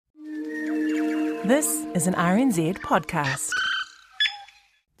This is an RNZ podcast.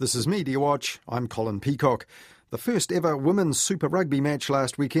 This is Mediawatch. I'm Colin Peacock. The first ever women's Super Rugby match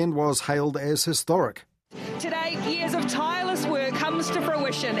last weekend was hailed as historic. Today, years of tireless work comes to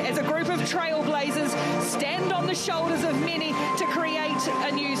fruition as a group of trailblazers stand on the shoulders of many to create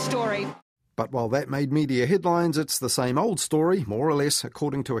a news story. But while that made media headlines, it's the same old story, more or less,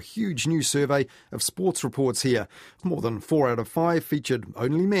 according to a huge new survey of sports reports here. More than 4 out of 5 featured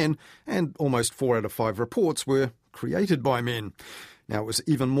only men, and almost 4 out of 5 reports were created by men. Now, it was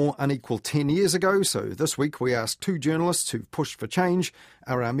even more unequal 10 years ago, so this week we asked 2 journalists who've pushed for change,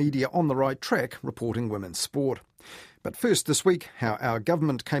 are our media on the right track reporting women's sport? But first this week, how our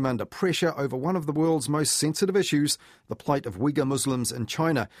government came under pressure over one of the world's most sensitive issues, the plight of Uyghur Muslims in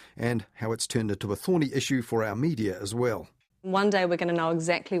China, and how it's turned into a thorny issue for our media as well. One day we're going to know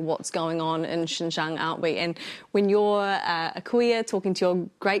exactly what's going on in Xinjang, aren't we? And when you're a kuia talking to your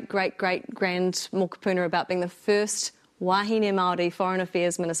great-great-great-grand mokopuna about being the first Wahine Māori Foreign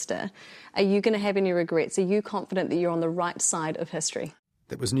Affairs Minister, are you going to have any regrets? Are you confident that you're on the right side of history?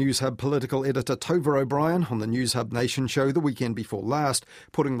 That was News Hub political editor Tova O'Brien on the News Hub Nation show the weekend before last,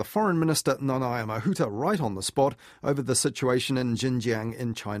 putting the Foreign Minister Nanaia Mahuta right on the spot over the situation in Xinjang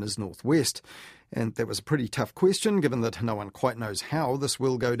in China's northwest. And that was a pretty tough question, given that no one quite knows how this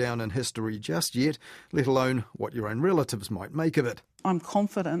will go down in history just yet, let alone what your own relatives might make of it. I'm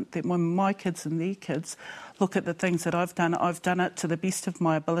confident that when my kids and their kids look at the things that I've done it to the best of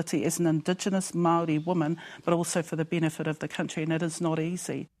my ability as an Indigenous Māori woman, but also for the benefit of the country, and it is not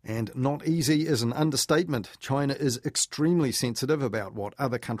easy. And not easy is an understatement. China is extremely sensitive about what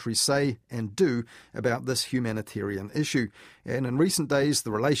other countries say and do about this humanitarian issue. And in recent days,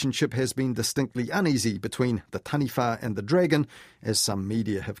 the relationship has been distinctly uneasy between the Taniwha and the Dragon, as some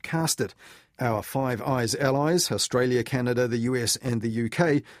media have cast it. Our Five Eyes allies, Australia, Canada, the US and the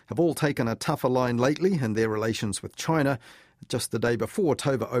UK, have all taken a tougher line lately in their relations with China. Just the day before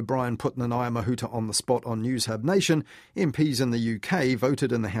Tova O'Brien put Nanaia Mahuta on the spot on News Hub Nation, MPs in the UK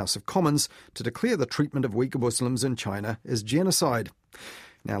voted in the House of Commons to declare the treatment of Uyghur Muslims in China as genocide.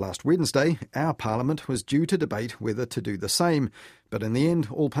 Now, last Wednesday, our Parliament was due to debate whether to do the same, but in the end,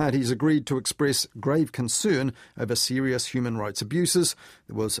 all parties agreed to express grave concern over serious human rights abuses.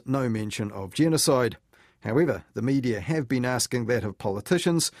 There was no mention of genocide. However, the media have been asking that of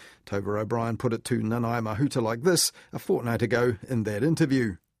politicians. Tova O'Brien put it to Nanaia Mahuta like this a fortnight ago in that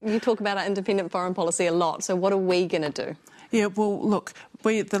interview. You talk about our independent foreign policy a lot, so what are we going to do? Yeah, well, look,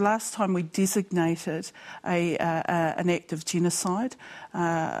 the last time we designated an act of genocide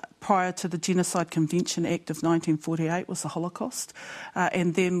prior to the Genocide Convention Act of 1948 was the Holocaust,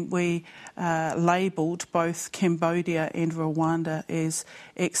 and then we labelled both Cambodia and Rwanda as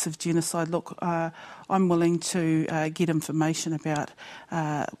acts of genocide. Look, I'm willing to get information about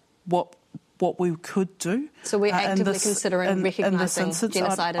what we could do. So we're actively considering recognising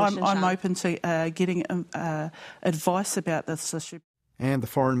genocide in Xinjiang. I'm open to getting advice about this issue. And the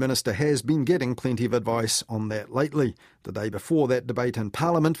Foreign Minister has been getting plenty of advice on that lately. The day before that debate in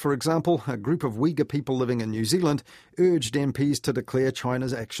Parliament, for example, a group of Uyghur people living in New Zealand urged MPs to declare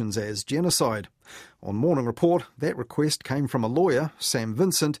China's actions as genocide. On Morning Report, that request came from a lawyer, Sam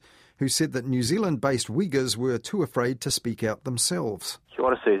Vincent, who said that New Zealand-based Uyghurs were too afraid to speak out themselves. Kia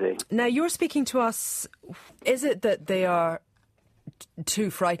ora, Susie. Now, you're speaking to us. Is it that they are too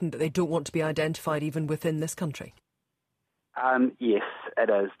frightened that they don't want to be identified even within this country? Yes, it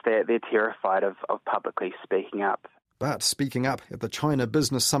is. They're terrified of publicly speaking up. But speaking up at the China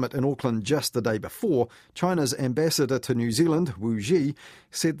Business Summit in Auckland just the day before, China's ambassador to New Zealand, Wu Ji,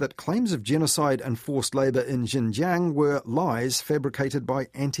 said that claims of genocide and forced labour in Xinjiang were lies fabricated by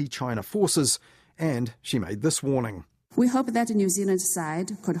anti-China forces, and she made this warning. We hope that the New Zealand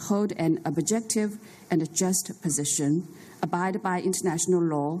side could hold an objective and just position, abide by international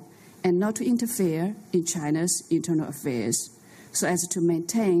law, and not to interfere in China's internal affairs, so as to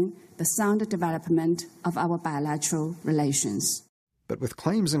maintain the sound development of our bilateral relations. But with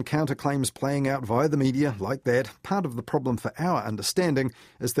claims and counterclaims playing out via the media like that, part of the problem for our understanding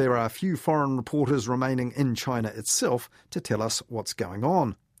is there are a few foreign reporters remaining in China itself to tell us what's going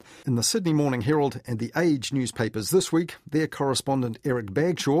on. In the Sydney Morning Herald and the Age newspapers this week, their correspondent Eric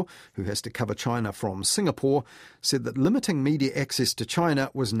Bagshaw, who has to cover China from Singapore, said that limiting media access to China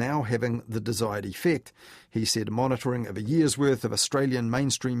was now having the desired effect. He said monitoring of a year's worth of Australian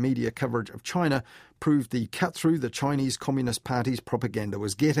mainstream media coverage of China proved the cut-through the Chinese Communist Party's propaganda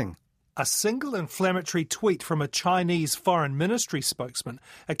was getting. A single inflammatory tweet from a Chinese foreign ministry spokesman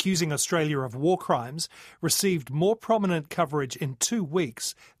accusing Australia of war crimes received more prominent coverage in 2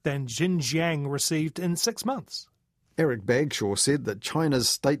 weeks than Xinjiang received in 6 months. Eric Bagshaw said that China's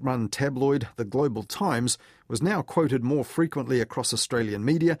state-run tabloid, The Global Times, was now quoted more frequently across Australian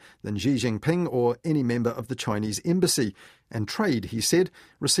media than Xi Jinping or any member of the Chinese embassy. And trade, he said,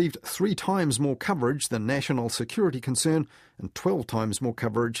 received 3 times more coverage than national security concern and 12 times more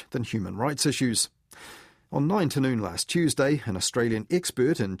coverage than human rights issues. On 9 to noon last Tuesday, an Australian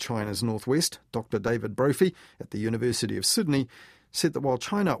expert in China's northwest, Dr. David Brophy at the University of Sydney, said that while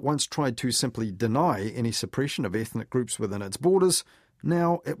China once tried to simply deny any suppression of ethnic groups within its borders,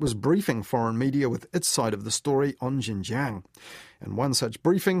 now it was briefing foreign media with its side of the story on Xinjang. And one such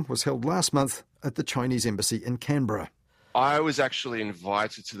briefing was held last month at the Chinese embassy in Canberra. I was actually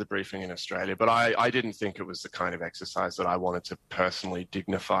invited to the briefing in Australia, but I didn't think it was the kind of exercise that I wanted to personally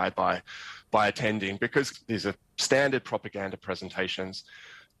dignify by attending, because these are standard propaganda presentations.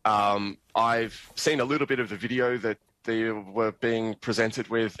 I've seen a little bit of the video that they were being presented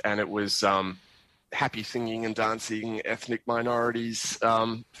with, and it was happy singing and dancing ethnic minorities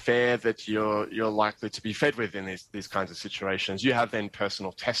fare that you're likely to be fed with in these kinds of situations. You have then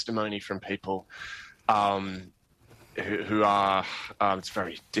personal testimony from people who are, it's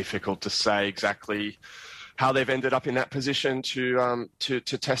very difficult to say exactly how they've ended up in that position to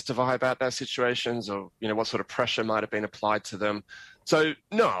testify about their situations, or what sort of pressure might have been applied to them. So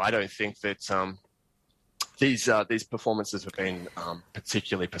no, I don't think that these performances have been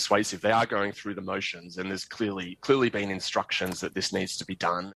particularly persuasive. They are going through the motions, and there's clearly been instructions that this needs to be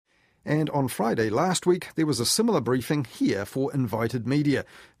done. And on Friday last week, there was a similar briefing here for invited media.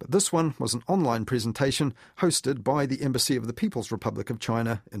 But this one was an online presentation hosted by the Embassy of the People's Republic of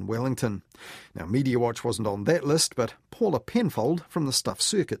China in Wellington. Now, Mediawatch wasn't on that list, but Paula Penfold from the Stuff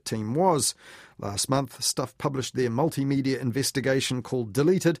Circuit team was. Last month, Stuff published their multimedia investigation called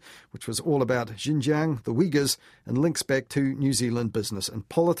Deleted, which was all about Xinjiang, the Uyghurs, and links back to New Zealand business and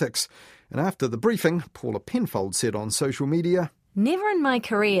politics. And after the briefing, Paula Penfold said on social media, "Never in my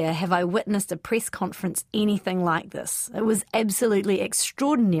career have I witnessed a press conference anything like this. It was absolutely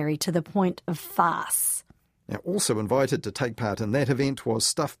extraordinary to the point of farce." Now, also invited to take part in that event was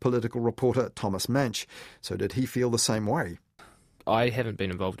Stuff political reporter Thomas Manch. So did he feel the same way? I haven't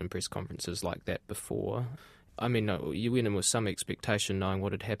been involved in press conferences like that before. I mean, no, you went in with some expectation knowing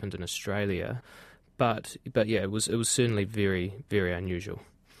what had happened in Australia, but yeah, it was certainly very, very unusual.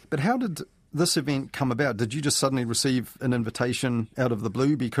 But how did this event come about? Did you just suddenly receive an invitation out of the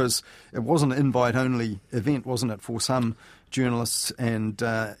blue? Because it was an invite-only event, wasn't it, for some journalists and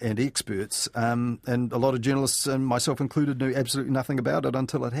experts, and a lot of journalists, and myself included, knew absolutely nothing about it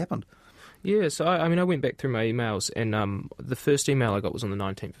until it happened. Yeah, so I went back through my emails, and the first email I got was on the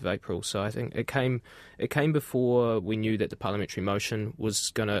 19th of April, so I think it came before we knew that the parliamentary motion was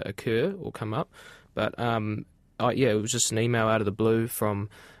going to occur or come up. But it was just an email out of the blue from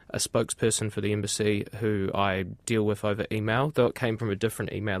a spokesperson for the embassy who I deal with over email, though it came from a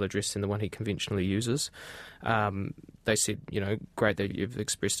different email address than the one he conventionally uses. They said, great that you've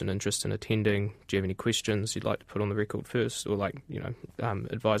expressed an interest in attending. Do you have any questions you'd like to put on the record first, or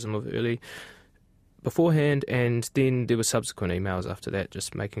advise them of early beforehand? And then there were subsequent emails after that,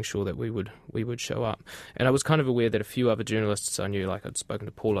 just making sure that we would show up. And I was kind of aware that a few other journalists I knew, like I'd spoken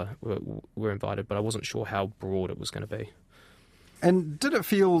to Paula, were invited, but I wasn't sure how broad it was going to be. And did it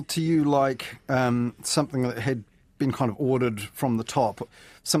feel to you like something that had been kind of ordered from the top,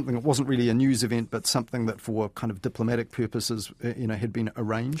 something that wasn't really a news event, but something that for kind of diplomatic purposes, had been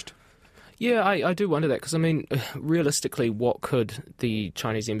arranged? Yeah, I do wonder that, because, realistically, what could the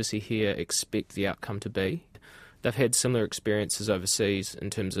Chinese embassy here expect the outcome to be? They've had similar experiences overseas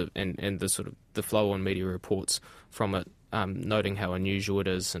in terms of, and the sort of the flow on media reports from it, noting how unusual it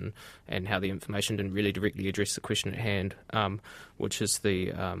is and how the information didn't really directly address the question at hand, which is the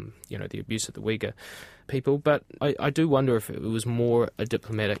abuse of the Uyghur people. But I do wonder if it was more a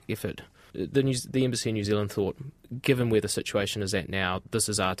diplomatic effort. The embassy in New Zealand thought, given where the situation is at now, this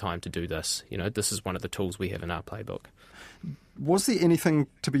is our time to do this. This is one of the tools we have in our playbook. Was there anything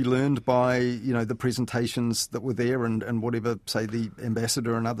to be learned by, the presentations that were there and whatever, say, the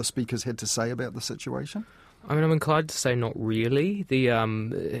ambassador and other speakers had to say about the situation? I'm inclined to say not really.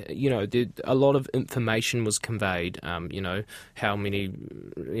 A lot of information was conveyed. How many,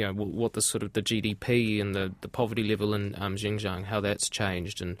 what the sort of the GDP and the poverty level in Xinjiang, how that's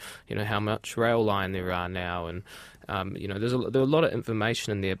changed, and how much rail line there are now, and there were a lot of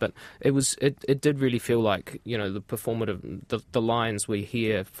information in there. But it did really feel like the performative, the lines we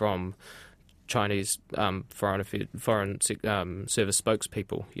hear from Chinese foreign service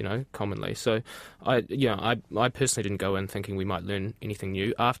spokespeople, commonly. So I personally didn't go in thinking we might learn anything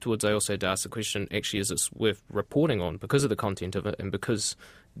new. Afterwards, I also had to ask the question, actually, is this worth reporting on because of the content of it and because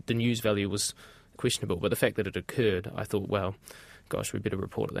the news value was questionable. But the fact that it occurred, I thought, well, gosh, we better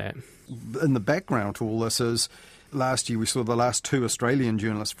report that. In the background to all this is, last year we saw the last 2 Australian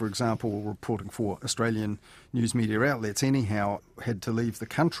journalists, for example, reporting for Australian news media outlets anyhow, had to leave the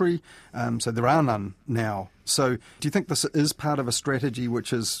country. So there are none now. So do you think this is part of a strategy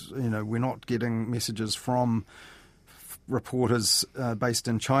which is, we're not getting messages from reporters based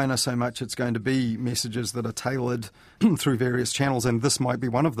in China so much, it's going to be messages that are tailored through various channels, and this might be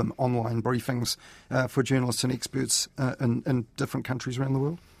one of them, online briefings for journalists and experts in different countries around the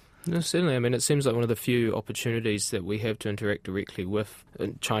world? No, certainly. I mean, it seems like one of the few opportunities that we have to interact directly with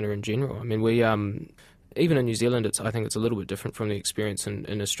China in general. I mean, we even in New Zealand, I think it's a little bit different from the experience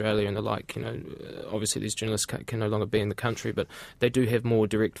in Australia and the like. Obviously these journalists can no longer be in the country, but they do have more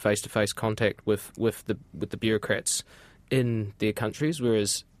direct face-to-face contact with the bureaucrats in their countries,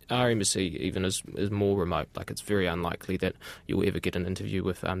 whereas our embassy even is more remote. Like, it's very unlikely that you'll ever get an interview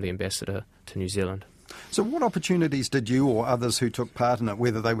with the ambassador to New Zealand. So what opportunities did you or others who took part in it,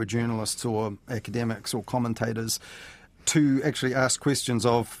 whether they were journalists or academics or commentators, to actually ask questions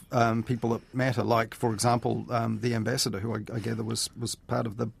of people that matter, like, for example, the ambassador, who I gather was part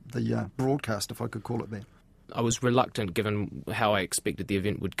of the broadcast, if I could call it that? I was reluctant given how I expected the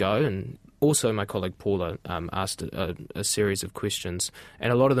event would go, and also my colleague Paula asked a series of questions,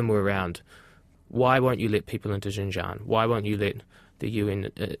 and a lot of them were around, why won't you let people into Xinjang? Why won't you let the UN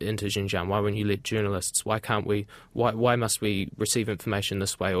into Xinjiang? Why won't you let journalists? Why can't we? Why must we receive information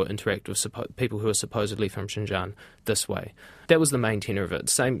this way or interact with people who are supposedly from Xinjiang this way? That was the main tenor of it.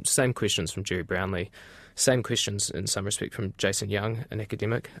 Same questions from Jerry Brownlee, same questions in some respect from Jason Young, an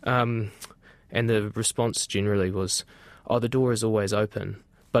academic, and the response generally was, "Oh, the door is always open,"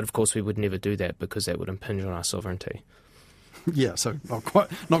 but of course we would never do that because that would impinge on our sovereignty. Yeah, so not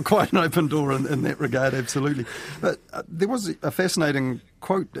quite an open door in that regard, absolutely. But there was a fascinating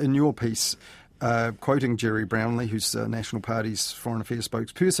quote in your piece, quoting Jerry Brownlee, who's the National Party's Foreign Affairs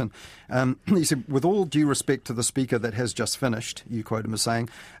spokesperson. He said, "With all due respect to the speaker that has just finished," you quote him as saying,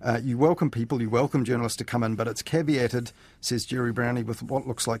 "you welcome people, you welcome journalists to come in, but it's caveated," says Jerry Brownlee, "with what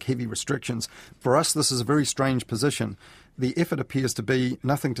looks like heavy restrictions. For us, this is a very strange position. The effort appears to be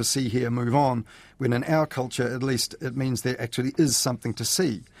nothing to see here, move on, when in our culture, at least, it means there actually is something to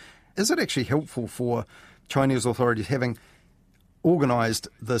see." Is it actually helpful for Chinese authorities, having organised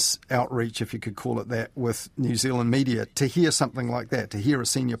this outreach, if you could call it that, with New Zealand media, to hear something like that, to hear a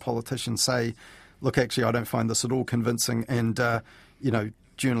senior politician say, "Look, actually, I don't find this at all convincing, and,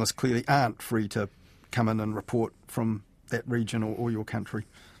 journalists clearly aren't free to come in and report from that region or your country"?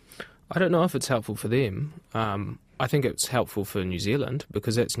 I don't know if it's helpful for them. I think it's helpful for New Zealand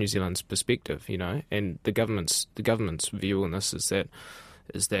because that's New Zealand's perspective, and the government's view on this is that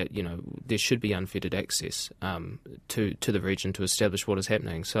there should be unfettered access to the region to establish what is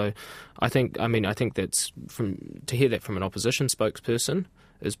happening. So I think that's to hear that from an opposition spokesperson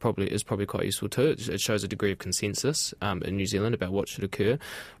is probably quite useful too. It shows a degree of consensus in New Zealand about what should occur.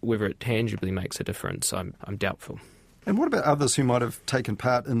 Whether it tangibly makes a difference, I'm doubtful. And what about others who might have taken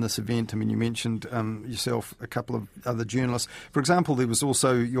part in this event? I mean, you mentioned yourself, a couple of other journalists. For example, there was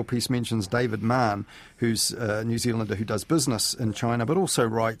also, your piece mentions David Mann, who's a New Zealander who does business in China, but also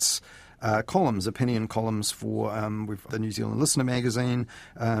writes columns, opinion columns for with the New Zealand Listener magazine,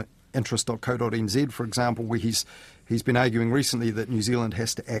 interest.co.nz, for example, where he's been arguing recently that New Zealand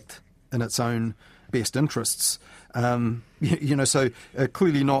has to act in its own best interests. So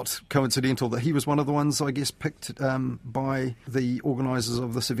clearly not coincidental that he was one of the ones, I guess, picked by the organisers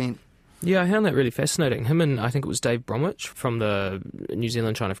of this event. Yeah, I found that really fascinating. Him and I think it was Dave Bromwich from the New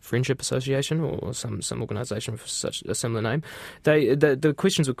Zealand-China Friendship Association or some organisation for such a similar name. The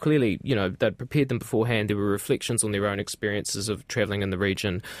questions were clearly, they'd prepared them beforehand. There were reflections on their own experiences of travelling in the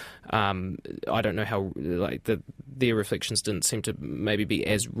region. I don't know how, their reflections didn't seem to maybe be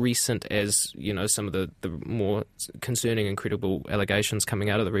as recent as, some of the more concerning and credible allegations coming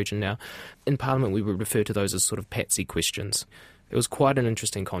out of the region now. In Parliament, we would refer to those as sort of patsy questions. It was quite an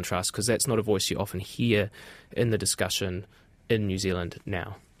interesting contrast because that's not a voice you often hear in the discussion in New Zealand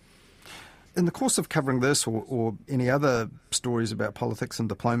now. In the course of covering this or any other stories about politics and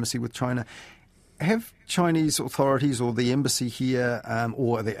diplomacy with China, have Chinese authorities or the embassy here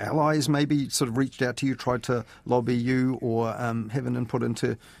or their allies maybe sort of reached out to you, tried to lobby you or have an input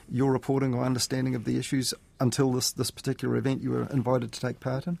into your reporting or understanding of the issues until this particular event you were invited to take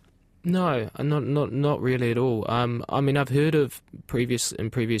part in? No, not really at all. I've heard of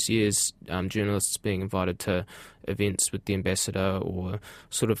in previous years journalists being invited to events with the ambassador or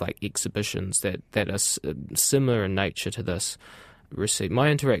sort of like exhibitions that are similar in nature to this. received. My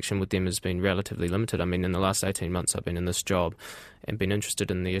interaction with them has been relatively limited. I mean, in the last 18 months I've been in this job and been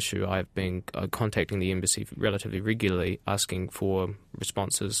interested in the issue. I've been contacting the embassy relatively regularly, asking for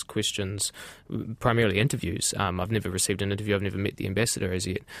responses, questions, primarily interviews. I've never received an interview. I've never met the ambassador as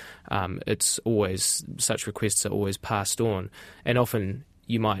yet. It's always, such requests are always passed on, and often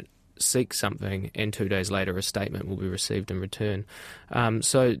you might seek something and 2 days later a statement will be received in return.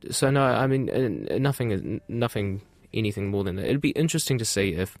 So no, I mean, nothing anything more than that. It'd be interesting to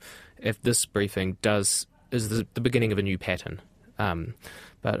see if this briefing is the beginning of a new pattern.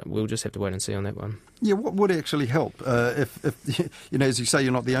 But we'll just have to wait and see on that one. Yeah, what would actually help? If as you say,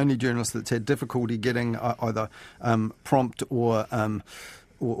 you're not the only journalist that's had difficulty getting either prompt or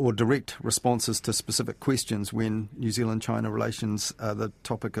direct responses to specific questions when New Zealand-China relations are the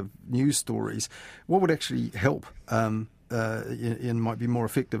topic of news stories. What would actually help and might be more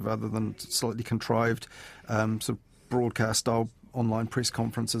effective other than slightly contrived sort of broadcast-style online press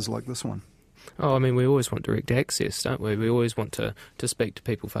conferences like this one? Oh, I mean, we always want direct access, don't we? We always want to speak to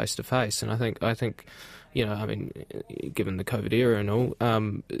people face to face, and I think, I mean, given the COVID era and all,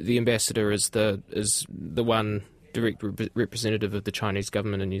 the ambassador is the one direct representative of the Chinese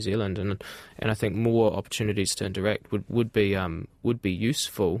government in New Zealand, and I think more opportunities to interact would be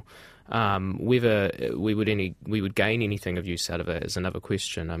useful. Whether we would gain anything of use out of that is another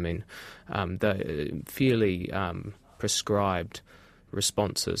question. I mean, the fairly prescribed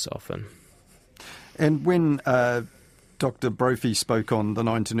responses often. And when Dr. Brophy spoke on the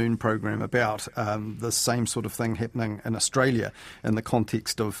 9 to Noon program about the same sort of thing happening in Australia in the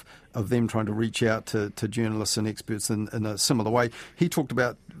context of them trying to reach out to journalists and experts in a similar way, he talked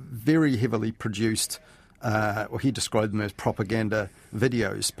about very heavily produced, or he described them as propaganda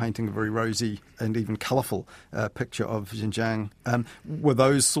videos, painting a very rosy and even colourful picture of Xinjang. Were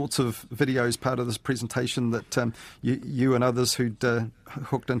those sorts of videos part of this presentation that you and others who'd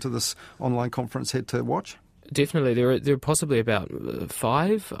hooked into this online conference had to watch? Definitely. There are possibly about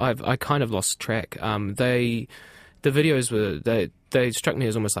 5. I kind of lost track. The videos they struck me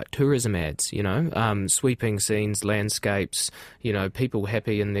as almost like tourism ads, sweeping scenes, landscapes, people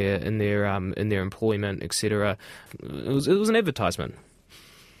happy in their employment, etc. It was an advertisement.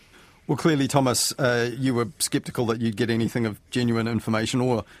 Well, clearly, Thomas, you were sceptical that you'd get anything of genuine information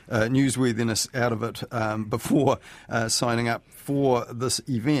or newsworthiness out of it before signing up for this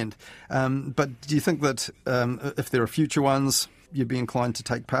event. But do you think that if there are future ones, you'd be inclined to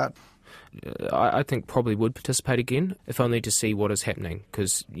take part? I think probably would participate again, if only to see what is happening,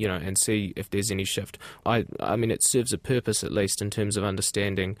 because and see if there's any shift. I mean, it serves a purpose at least in terms of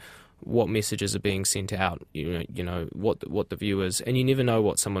understanding what messages are being sent out, what the view is. And you never know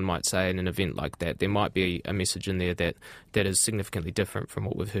what someone might say in an event like that. There might be a message in there that is significantly different from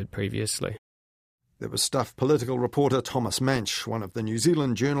what we've heard previously. There was Stuff political reporter Thomas Manch, one of the New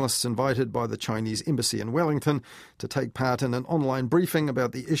Zealand journalists invited by the Chinese embassy in Wellington to take part in an online briefing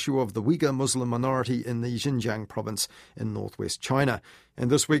about the issue of the Uyghur Muslim minority in the Xinjang province in northwest China.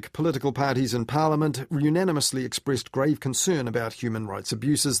 And this week, political parties in Parliament unanimously expressed grave concern about human rights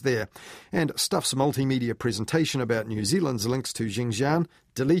abuses there. And Stuff's multimedia presentation about New Zealand's links to Xinjiang,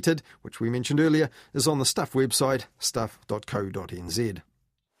 deleted, which we mentioned earlier, is on the Stuff website, stuff.co.nz.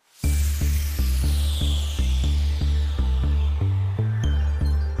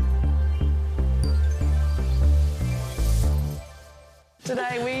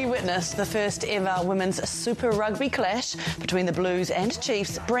 Today we witnessed the first ever women's Super Rugby clash between the Blues and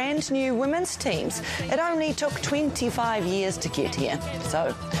Chiefs' brand new women's teams. It only took 25 years to get here.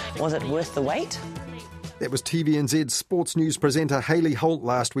 So, was it worth the wait? That was TVNZ's sports news presenter Hayley Holt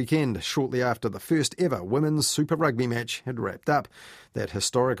last weekend, shortly after the first ever women's Super Rugby match had wrapped up. That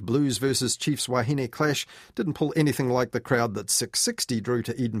historic Blues versus Chiefs Wahine clash didn't pull anything like the crowd that 660 drew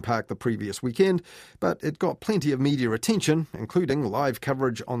to Eden Park the previous weekend, but it got plenty of media attention, including live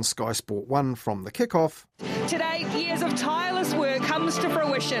coverage on Sky Sport 1 from the kickoff. Today, years of tireless work comes to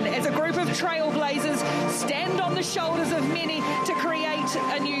fruition as a group of trailblazers stand on the shoulders of many to create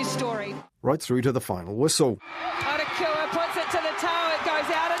a news story. Right through to the final whistle. Otakua puts it to the toe, it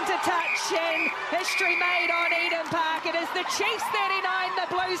goes out into touch, and history made on Eden Park. It is the Chiefs 39, the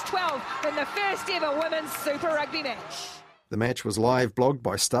Blues 12 in the first ever women's Super Rugby match. The match was live blogged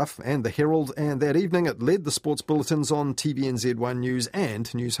by Stuff and the Herald, and that evening it led the sports bulletins on TVNZ1 News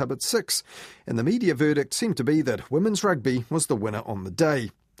and News Hub at 6. And the media verdict seemed to be that women's rugby was the winner on the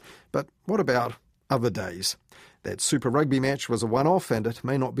day. But what about other days? That Super Rugby match was a one-off, and it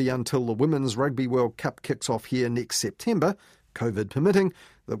may not be until the Women's Rugby World Cup kicks off here next September, COVID permitting,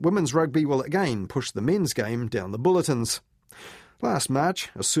 that women's rugby will again push the men's game down the bulletins. Last March,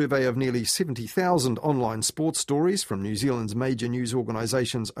 a survey of nearly 70,000 online sports stories from New Zealand's major news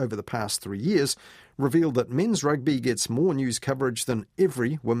organisations over the past 3 years revealed that men's rugby gets more news coverage than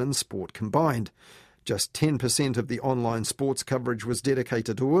every women's sport combined. Just 10% of the online sports coverage was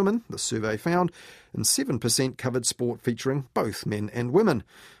dedicated to women, the survey found, and 7% covered sport featuring both men and women.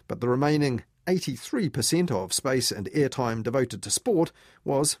 But the remaining 83% of space and airtime devoted to sport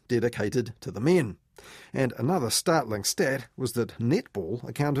was dedicated to the men. And another startling stat was that netball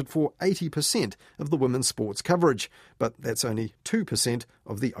accounted for 80% of the women's sports coverage, but that's only 2%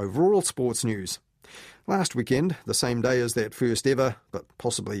 of the overall sports news. Last weekend, the same day as that first ever, but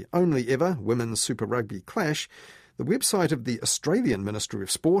possibly only ever, Women's Super Rugby clash, the website of the Australian Ministry of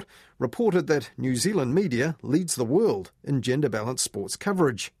Sport reported that New Zealand media leads the world in gender-balanced sports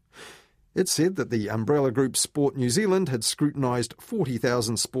coverage. It said that the umbrella group Sport New Zealand had scrutinised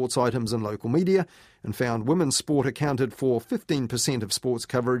 40,000 sports items in local media and found women's sport accounted for 15% of sports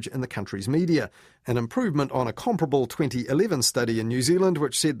coverage in the country's media, an improvement on a comparable 2011 study in New Zealand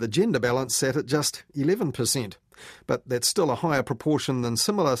which said the gender balance sat at just 11%. But that's still a higher proportion than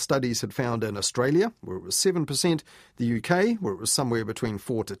similar studies had found in Australia, where it was 7%, the UK, where it was somewhere between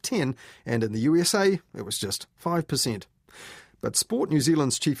 4 to 10, and in the USA, it was just 5%. But Sport New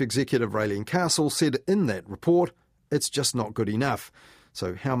Zealand's chief executive Raelene Castle said in that report, it's just not good enough.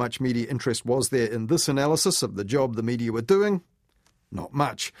 So how much media interest was there in this analysis of the job the media were doing? Not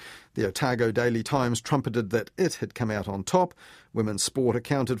much. The Otago Daily Times trumpeted that it had come out on top. Women's sport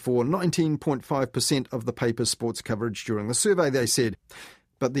accounted for 19.5% of the paper's sports coverage during the survey, they said.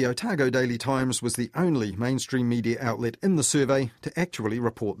 But the Otago Daily Times was the only mainstream media outlet in the survey to actually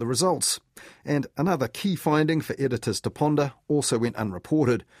report the results. And another key finding for editors to ponder also went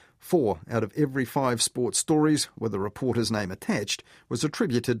unreported. 4 out of every 5 sports stories with a reporter's name attached was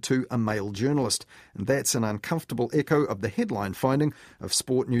attributed to a male journalist. And that's an uncomfortable echo of the headline finding of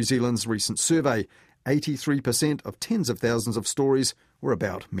Sport New Zealand's recent survey. 83% of tens of thousands of stories were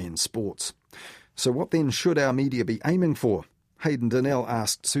about men's sports. So what then should our media be aiming for? Hayden Donnell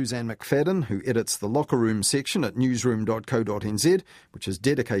asked Suzanne McFadden, who edits the Locker Room section at newsroom.co.nz, which is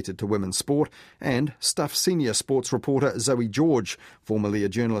dedicated to women's sport, and Stuff senior sports reporter Zoe George, formerly a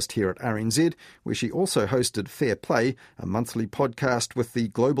journalist here at RNZ, where she also hosted Fair Play, a monthly podcast with the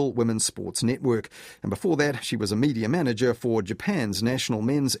Global Women's Sports Network. And before that, she was a media manager for Japan's national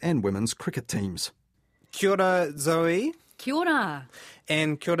men's and women's cricket teams. Kia ora, Zoe. Kia ora.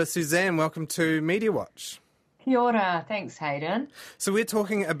 And kia ora, Suzanne. Welcome to Mediawatch. Kia ora. Thanks, Hayden. So we're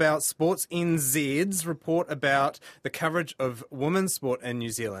talking about Sports NZ's report about the coverage of women's sport in New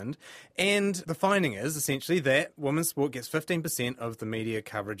Zealand. And the finding is, essentially, that women's sport gets 15% of the media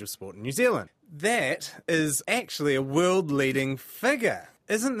coverage of sport in New Zealand. That is actually a world-leading figure.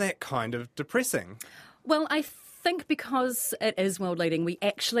 Isn't that kind of depressing? Well, I think because it is world leading, we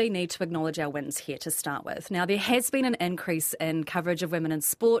actually need to acknowledge our wins here to start with. Now, there has been an increase in coverage of women in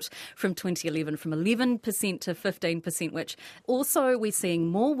sport from 2011 from 11% to 15%, which also we're seeing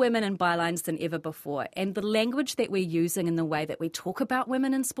more women in bylines than ever before. And the language that we're using and the way that we talk about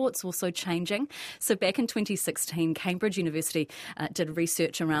women in sport's also changing. So back in 2016, Cambridge University did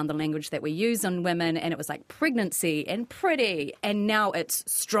research around the language that we use on women, and it was like pregnancy and pretty, and now it's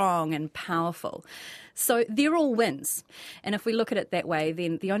strong and powerful. So they're all wins. And if we look at it that way,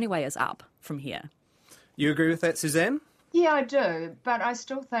 then the only way is up from here. You agree with that, Suzanne? Yeah, I do. But I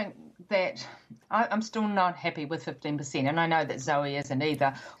still think that I'm still not happy with 15%. And I know that Zoe isn't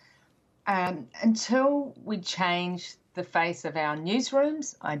either. Until we change the face of our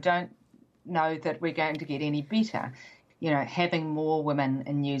newsrooms, I don't know that we're going to get any better. You know, having more women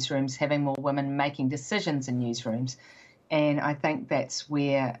in newsrooms, having more women making decisions in newsrooms. And I think that's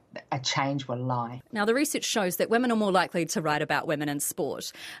where a change will lie. Now, the research shows that women are more likely to write about women in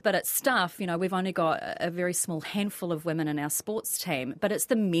sport. But at Stuff, you know, we've only got a very small handful of women in our sports team. But it's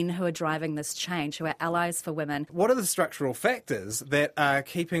the men who are driving this change, who are allies for women. What are the structural factors that are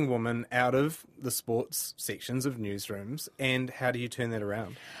keeping women out of the sports sections of newsrooms, and how do you turn that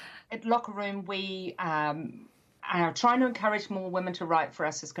around? At Locker Room, we are trying to encourage more women to write for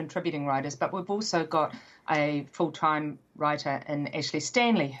us as contributing writers, but we've also got a full-time writer in Ashley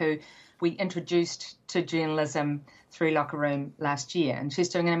Stanley, who we introduced to journalism through Locker Room last year, and she's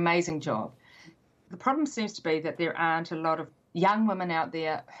doing an amazing job. The problem seems to be that there aren't a lot of young women out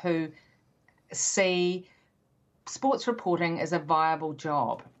there who see sports reporting as a viable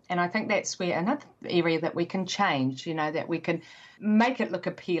job. And I think that's where another area that we can change, you know, that we can make it look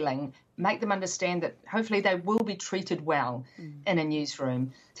appealing, make them understand that hopefully they will be treated well in a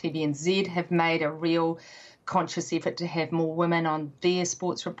newsroom. TVNZ have made a real conscious effort to have more women on their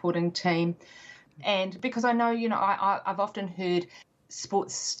sports reporting team. And because I know, I've often heard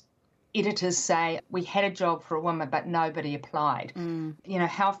sports editors say, we had a job for a woman, but nobody applied.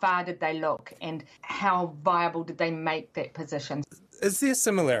 How far did they look and how viable did they make that position? Is there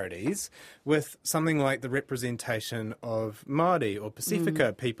similarities with something like the representation of Māori or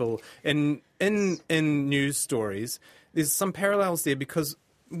Pacifica people in news stories? There's some parallels there because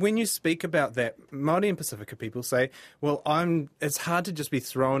when you speak about that, Māori and Pacifica people say, well, it's hard to just be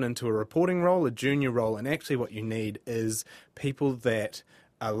thrown into a reporting role, a junior role, and actually what you need is people that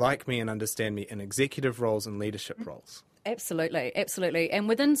are like me and understand me in executive roles and leadership roles. Absolutely, absolutely. And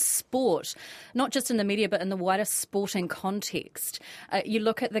within sport, not just in the media, but in the wider sporting context, you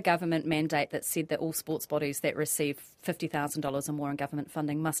look at the government mandate that said that all sports bodies that receive $50,000 or more in government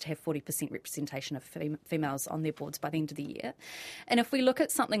funding must have 40% representation of females on their boards by the end of the year. And if we look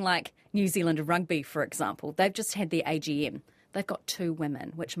at something like New Zealand Rugby, for example, they've just had their AGM. They've got 2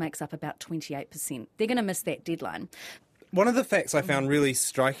 women, which makes up about 28%. They're going to miss that deadline. One of the facts I found really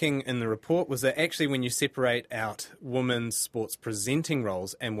striking in the report was that actually when you separate out women's sports presenting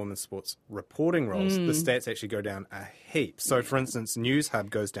roles and women's sports reporting roles, the stats actually go down a heap. So, for instance, News Hub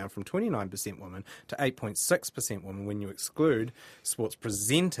goes down from 29% women to 8.6% women when you exclude sports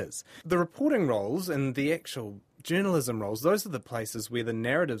presenters. The reporting roles and the actual journalism roles, those are the places where the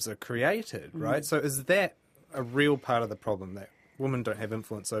narratives are created, right? So is that a real part of the problem, that women don't have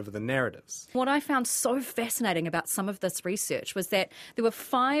influence over the narratives? What I found so fascinating about some of this research was that there were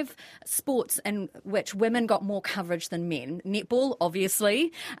 5 sports in which women got more coverage than men. Netball,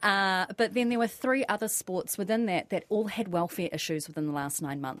 obviously, but then there were 3 other sports within that all had welfare issues within the last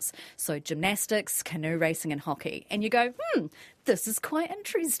 9 months. So gymnastics, canoe racing and hockey. And you go, this is quite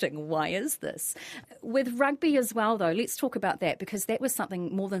interesting. Why is this? With rugby as well, though, let's talk about that because that was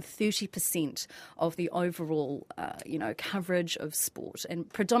something more than 30% of the overall, coverage of sport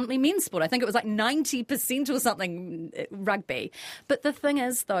and predominantly men's sport. I think it was like 90% or something rugby. But the thing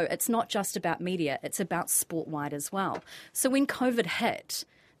is, though, it's not just about media. It's about sport-wide as well. So when COVID hit,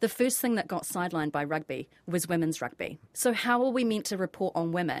 the first thing that got sidelined by rugby was women's rugby. So how are we meant to report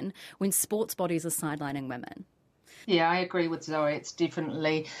on women when sports bodies are sidelining women? Yeah, I agree with Zoe. It's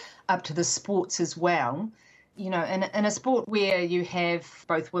definitely up to the sports as well. In a sport where you have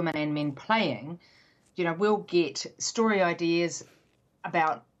both women and men playing, we'll get story ideas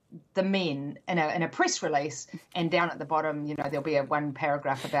about the men in a press release, and down at the bottom, there'll be one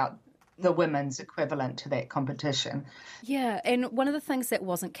paragraph about the women's equivalent to that competition. Yeah, and one of the things that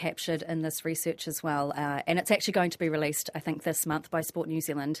wasn't captured in this research as well, and it's actually going to be released, I think, this month by Sport New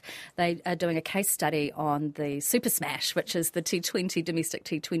Zealand, they are doing a case study on the Super Smash, which is the T20, domestic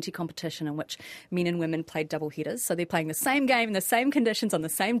T20 competition in which men and women played double headers. So they're playing the same game in the same conditions on the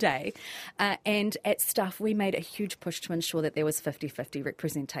same day. And at Stuff, we made a huge push to ensure that there was 50-50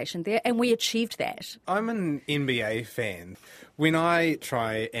 representation there, and we achieved that. I'm an NBA fan. When I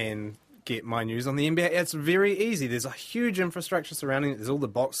try and get my news on the NBA, it's very easy. There's a huge infrastructure surrounding it. There's all the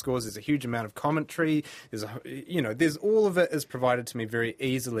box scores. There's a huge amount of commentary. There's all of it is provided to me very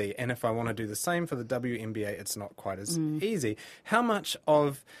easily. And if I want to do the same for the WNBA, it's not quite as easy. How much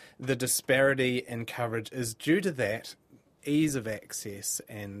of the disparity in coverage is due to that ease of access,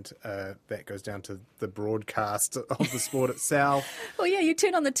 and that goes down to the broadcast of the sport itself? Well, yeah, you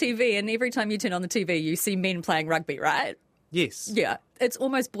turn on the TV, and every time you turn on the TV, you see men playing rugby, right? Yes. Yeah, it's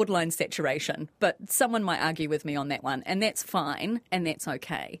almost borderline saturation, but someone might argue with me on that one, and that's fine, and that's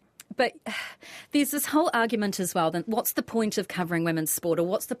okay. But there's this whole argument as well, then what's the point of covering women's sport, or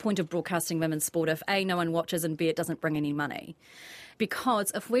what's the point of broadcasting women's sport if A, no one watches, and B, it doesn't bring any money?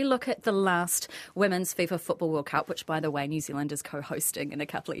 Because if we look at the last Women's FIFA Football World Cup, which, by the way, New Zealand is co-hosting in a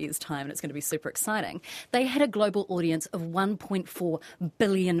couple of years' time, and it's going to be super exciting, they had a global audience of 1.4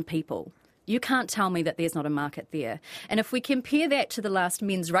 billion people. You can't tell me that there's not a market there. And if we compare that to the last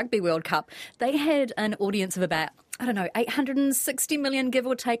Men's Rugby World Cup, they had an audience of about, 860 million, give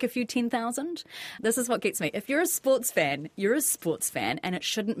or take a few 10,000. This is what gets me. If you're a sports fan, you're a sports fan, and it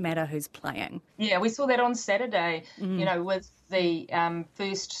shouldn't matter who's playing. Yeah, we saw that on Saturday, with the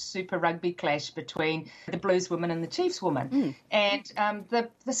first Super Rugby clash between the Blues women and the Chiefs women. And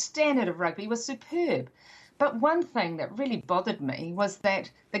the standard of rugby was superb. But one thing that really bothered me was that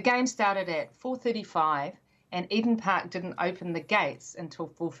the game started at 4:35 and Eden Park didn't open the gates until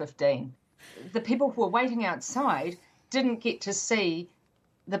 4:15. The people who were waiting outside didn't get to see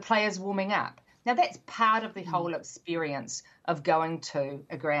the players warming up. Now, that's part of the whole experience of going to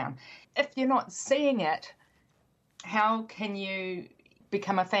a ground. If you're not seeing it, how can you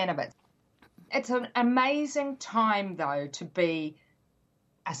become a fan of it? It's an amazing time, though, to be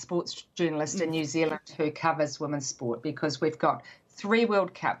a sports journalist in New Zealand who covers women's sport, because we've got 3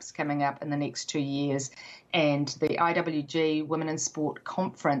 World Cups coming up in the next 2 years, and the IWG Women in Sport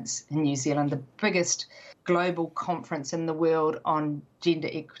Conference in New Zealand, the biggest global conference in the world on gender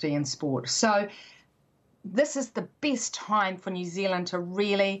equity in sport. So this is the best time for New Zealand to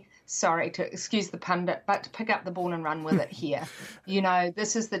really, sorry to excuse the pundit, but to pick up the ball and run with it here.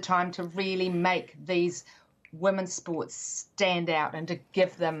 This is the time to really make these women's sports stand out and to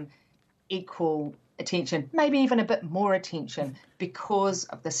give them equal attention, maybe even a bit more attention, because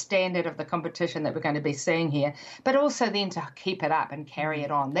of the standard of the competition that we're going to be seeing here, but also then to keep it up and carry it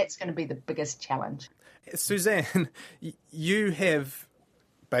on. That's going to be the biggest challenge. Suzanne, you have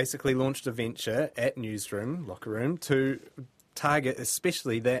basically launched a venture at Newsroom, Locker Room, to target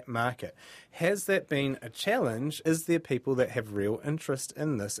especially that market. Has that been a challenge? Is there people that have real interest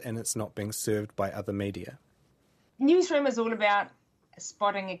in this and it's not being served by other media? Newsroom is all about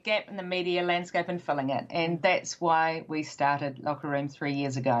spotting a gap in the media landscape and filling it, and that's why we started Locker Room 3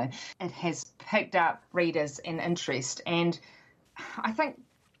 years ago. It has picked up readers and interest, and I think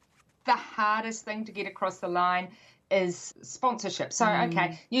the hardest thing to get across the line is sponsorship. So,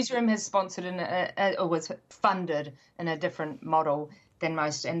 okay, Newsroom has sponsored or was funded in a different model than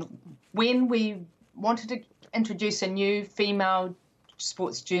most. And when we wanted to introduce a new female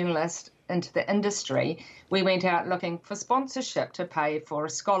sports journalist into the industry, we went out looking for sponsorship to pay for a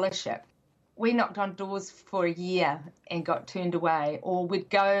scholarship. We knocked on doors for a year and got turned away, or we'd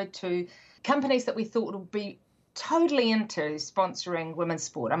go to companies that we thought would be totally into sponsoring women's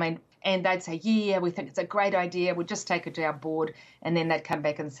sport. And they'd say, yeah, we think it's a great idea, we'll just take it to our board. And then they'd come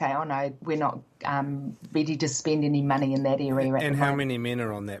back and say, oh, no, we're not ready to spend any money in that area. And how many men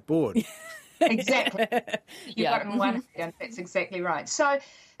are on that board? Exactly. You've got it in one hand. That's exactly right. So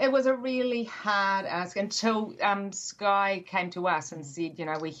it was a really hard ask until Sky came to us and said,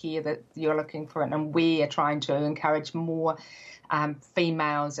 we hear that you're looking for it and we are trying to encourage more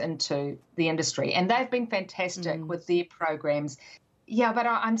females into the industry. And they've been fantastic with their programs. Yeah, but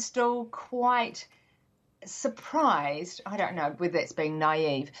I'm still quite surprised, I don't know whether that's being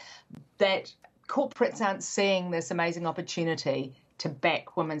naive, that corporates aren't seeing this amazing opportunity to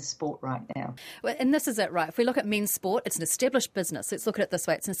back women's sport right now. Well, and this is it, right? If we look at men's sport, it's an established business. Let's look at it this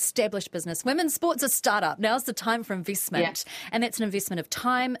way. It's an established business. Women's sport's a startup. Now's the time for investment. Yeah. And that's an investment of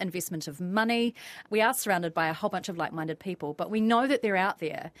time, investment of money. We are surrounded by a whole bunch of like-minded people, but we know that they're out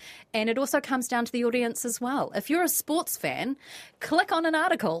there. And it also comes down to the audience as well. If you're a sports fan, click on an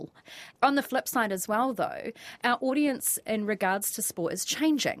article. On the flip side as well, though, our audience in regards to sport is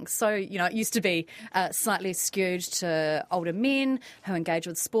changing. So, it used to be slightly skewed to older men who engage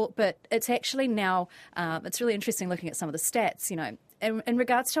with sport, but it's actually now, it's really interesting looking at some of the stats, in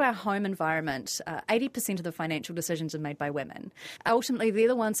regards to our home environment, 80% of the financial decisions are made by women. Ultimately, they're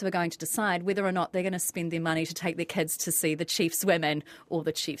the ones who are going to decide whether or not they're going to spend their money to take their kids to see the Chiefs women or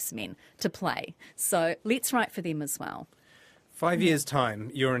the Chiefs men to play. So let's write for them as well. 5 years'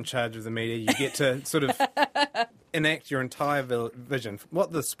 time, you're in charge of the media. You get to sort of enact your entire vision,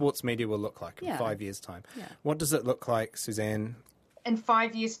 what the sports media will look like in 5 years' time. Yeah. What does it look like, Suzanne? In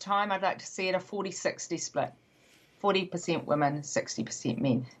 5 years' time, I'd like to see it a 40-60 split. 40% women, 60%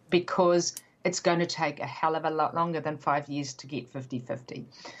 men, because it's going to take a hell of a lot longer than 5 years to get 50-50.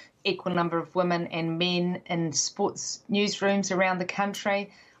 Equal number of women and men in sports newsrooms around the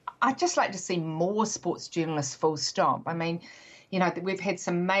country. I'd just like to see more sports journalists, full stop. We've had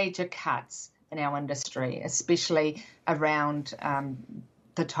some major cuts in our industry, especially around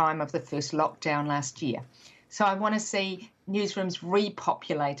the time of the first lockdown last year. So I want to see newsrooms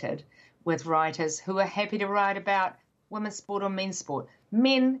repopulated with writers who are happy to write about women's sport or men's sport.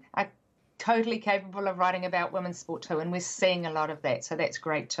 Men are totally capable of writing about women's sport too, and we're seeing a lot of that, so that's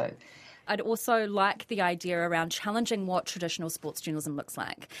great too. I'd also like the idea around challenging what traditional sports journalism looks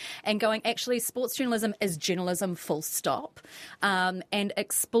like and going, actually, sports journalism is journalism full stop, and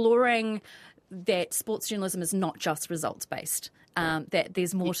exploring that sports journalism is not just results-based. That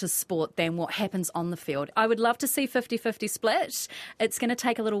there's more to sport than what happens on the field. I would love to see 50-50 split. It's going to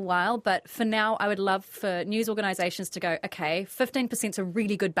take a little while, but for now, I would love for news organisations to go, okay, 15% is a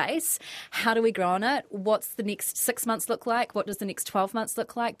really good base. How do we grow on it? What's the next 6 months look like? What does the next 12 months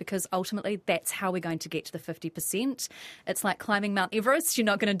look like? Because ultimately, that's how we're going to get to the 50%. It's like climbing Mount Everest. You're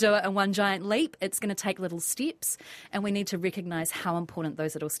not going to do it in one giant leap. It's going to take little steps, and we need to recognise how important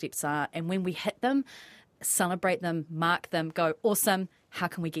those little steps are. And when we hit them, celebrate them, mark them, go, awesome, how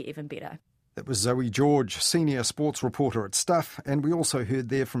can we get even better? That was Zoe George, senior sports reporter at Stuff, and we also heard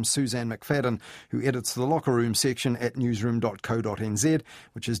there from Suzanne McFadden, who edits the locker room section at newsroom.co.nz,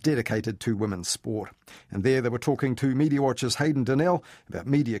 which is dedicated to women's sport. And there they were talking to Mediawatch's Hayden Donnell about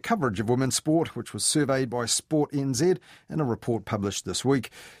media coverage of women's sport, which was surveyed by Sport NZ in a report published this week.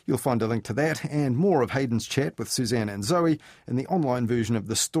 You'll find a link to that and more of Hayden's chat with Suzanne and Zoe in the online version of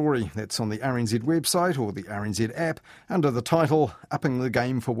the story. That's on the RNZ website or the RNZ app under the title Upping the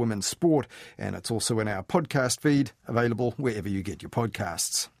Game for Women's Sport. And it's also in our podcast feed, available wherever you get your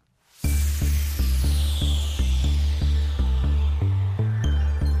podcasts.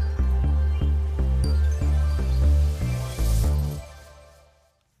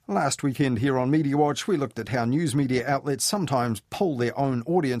 Last weekend here on Mediawatch, we looked at how news media outlets sometimes poll their own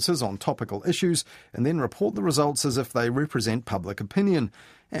audiences on topical issues and then report the results as if they represent public opinion.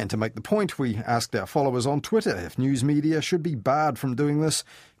 And to make the point, we asked our followers on Twitter if news media should be barred from doing this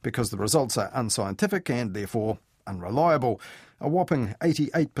because the results are unscientific and therefore unreliable. A whopping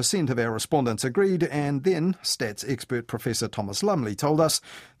 88% of our respondents agreed, and then stats expert Professor Thomas Lumley told us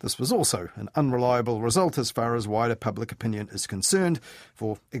this was also an unreliable result as far as wider public opinion is concerned,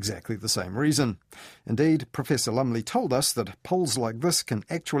 for exactly the same reason. Indeed, Professor Lumley told us that polls like this can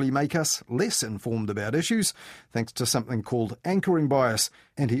actually make us less informed about issues, thanks to something called anchoring bias,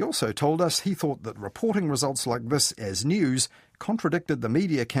 and he also told us he thought that reporting results like this as news contradicted the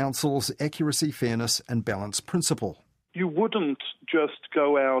Media Council's accuracy, fairness and balance principle. You wouldn't just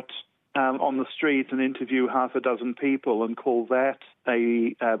go out on the street and interview half a dozen people and call that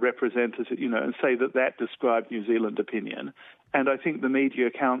a representative, and say that described New Zealand opinion. And I think the Media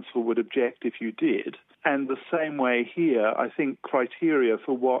Council would object if you did. And the same way here, I think criteria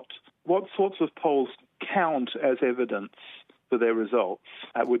for what sorts of polls count as evidence for their results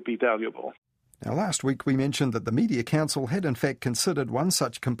would be valuable. Now, last week we mentioned that the Media Council had in fact considered one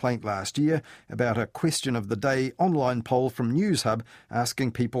such complaint last year about a question of the day online poll from NewsHub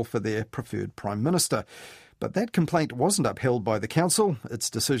asking people for their preferred Prime Minister. But that complaint wasn't upheld by the Council. Its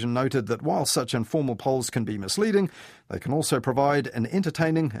decision noted that while such informal polls can be misleading, they can also provide an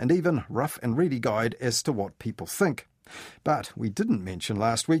entertaining and even rough and ready guide as to what people think. But we didn't mention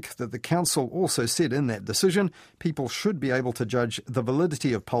last week that the Council also said in that decision people should be able to judge the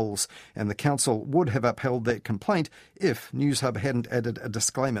validity of polls, and the Council would have upheld that complaint if NewsHub hadn't added a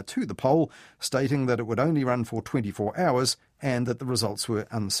disclaimer to the poll stating that it would only run for 24 hours and that the results were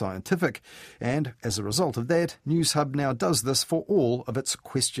unscientific. And as a result of that, NewsHub now does this for all of its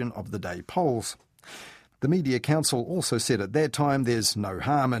Question of the Day polls. The Media Council also said at that time there's no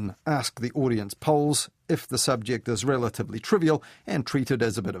harm in Ask the Audience polls if the subject is relatively trivial and treated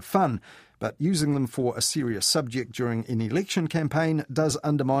as a bit of fun. But using them for a serious subject during an election campaign does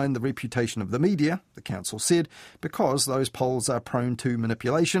undermine the reputation of the media, the Council said, because those polls are prone to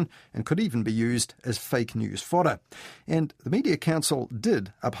manipulation and could even be used as fake news fodder. And the Media Council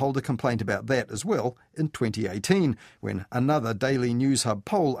did uphold a complaint about that as well in 2018, when another Daily News Hub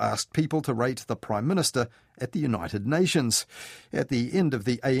poll asked people to rate the Prime Minister at the United Nations. At the end of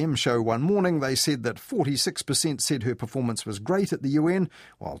the AM show one morning, they said that 46% said her performance was great at the UN,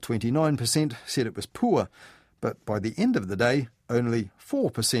 while 29% said it was poor. But by the end of the day, only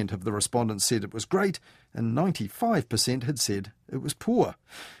 4% of the respondents said it was great, and 95% had said it was poor.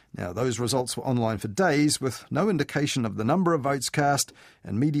 Now, those results were online for days, with no indication of the number of votes cast,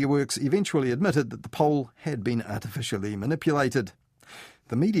 and MediaWorks eventually admitted that the poll had been artificially manipulated.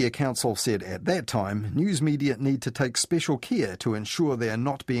 The Media Council said at that time news media need to take special care to ensure they are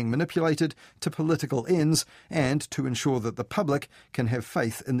not being manipulated to political ends and to ensure that the public can have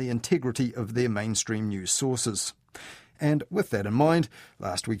faith in the integrity of their mainstream news sources. And with that in mind,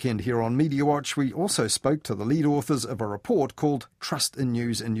 last weekend here on Mediawatch, we also spoke to the lead authors of a report called Trust in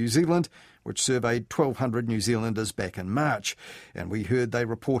News in New Zealand, which surveyed 1,200 New Zealanders back in March. And we heard they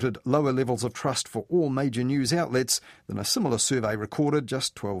reported lower levels of trust for all major news outlets than a similar survey recorded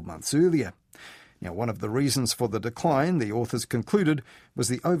just 12 months earlier. Now, one of the reasons for the decline, the authors concluded, was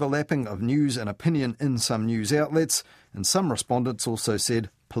the overlapping of news and opinion in some news outlets, and some respondents also said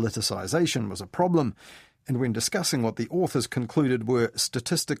politicisation was a problem. And when discussing what the authors concluded were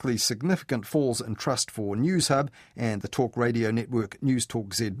statistically significant falls in trust for NewsHub and the talk radio network News Talk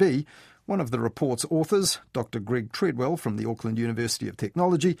ZB, one of the report's authors, Dr. Greg Treadwell from the Auckland University of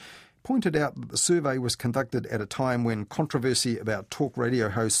Technology, pointed out that the survey was conducted at a time when controversy about talk radio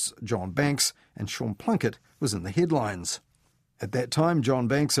hosts John Banks and Sean Plunkett was in the headlines. At that time, John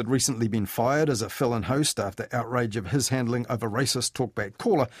Banks had recently been fired as a fill-in host after outrage of his handling of a racist talkback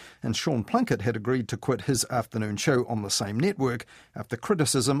caller, and Sean Plunkett had agreed to quit his afternoon show on the same network after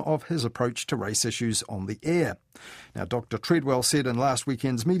criticism of his approach to race issues on the air. Now, Dr Treadwell said in last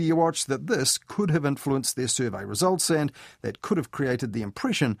weekend's Mediawatch that this could have influenced their survey results and that could have created the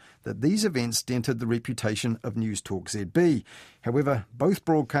impression that these events dented the reputation of News Talk ZB. However, both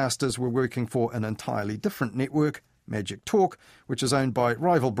broadcasters were working for an entirely different network, Magic Talk, which is owned by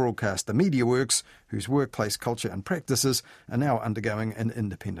rival broadcaster Mediaworks, whose workplace culture and practices are now undergoing an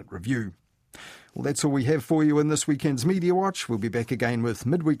independent review. Well, that's all we have for you in this weekend's Media Watch. We'll be back again with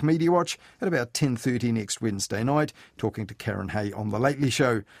Midweek Media Watch at about 10:30 next Wednesday night, talking to Karen Hay on The Lately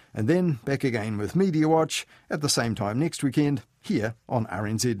Show. And then back again with Media Watch at the same time next weekend, here on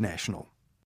RNZ National.